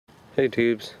Hey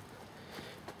tubes.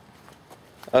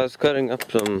 I was cutting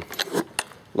up some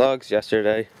logs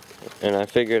yesterday and I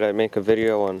figured I'd make a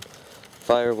video on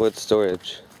firewood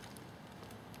storage.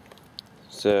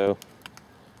 So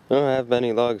I don't have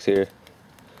many logs here.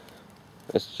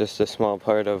 It's just a small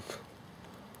part of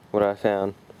what I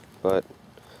found, but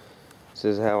this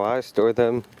is how I store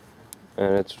them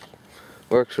and it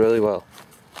works really well.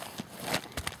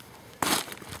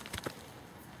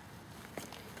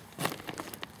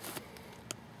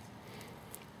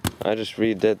 I just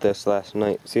redid this last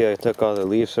night. See, I took all the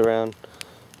leaves around,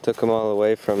 took them all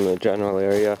away from the general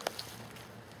area.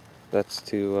 That's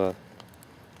to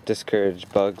discourage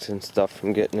bugs and stuff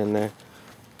from getting in there.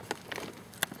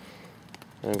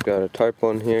 I've got a tarp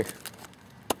on here.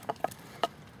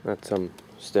 That's some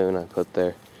stone I put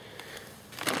there.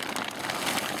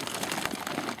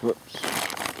 Whoops.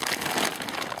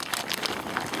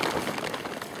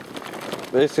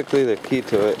 Basically the key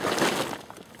to it,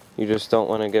 you just don't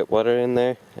want to get water in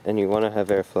there and you want to have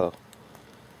airflow.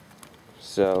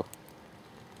 So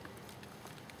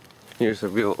here's a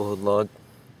real old log.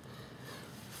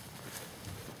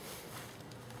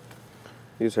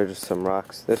 These are just some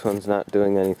rocks. This one's not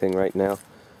doing anything right now.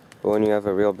 But when you have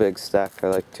a real big stack, I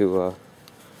like to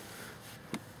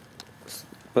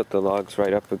put the logs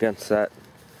right up against that.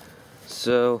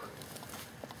 So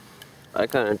I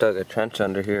kind of dug a trench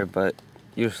under here, but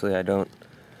usually I don't.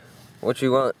 What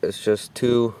you want is just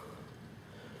two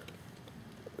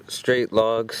straight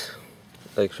logs,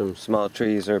 like from small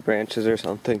trees or branches or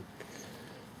something.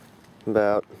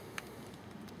 About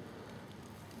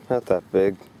not that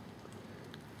big.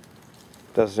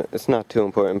 It's not too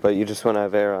important, but you just want to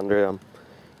have air under them.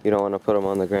 You don't want to put them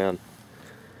on the ground.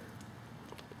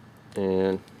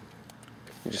 And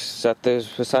you just set those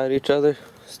beside each other,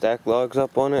 stack logs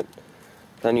up on it,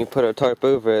 then you put a tarp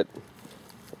over it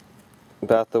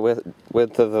about the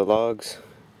width of the logs.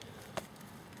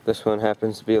 This one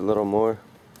happens to be a little more,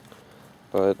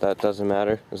 but that doesn't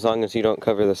matter as long as you don't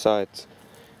cover the sides.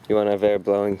 You want to have air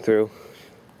blowing through.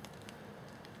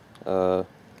 It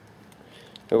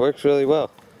works really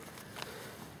well.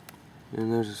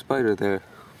 And there's a spider there,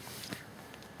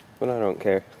 but I don't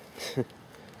care.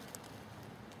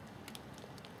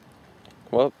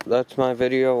 Well, that's my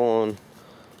video on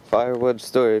firewood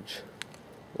storage,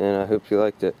 and I hope you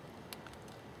liked it.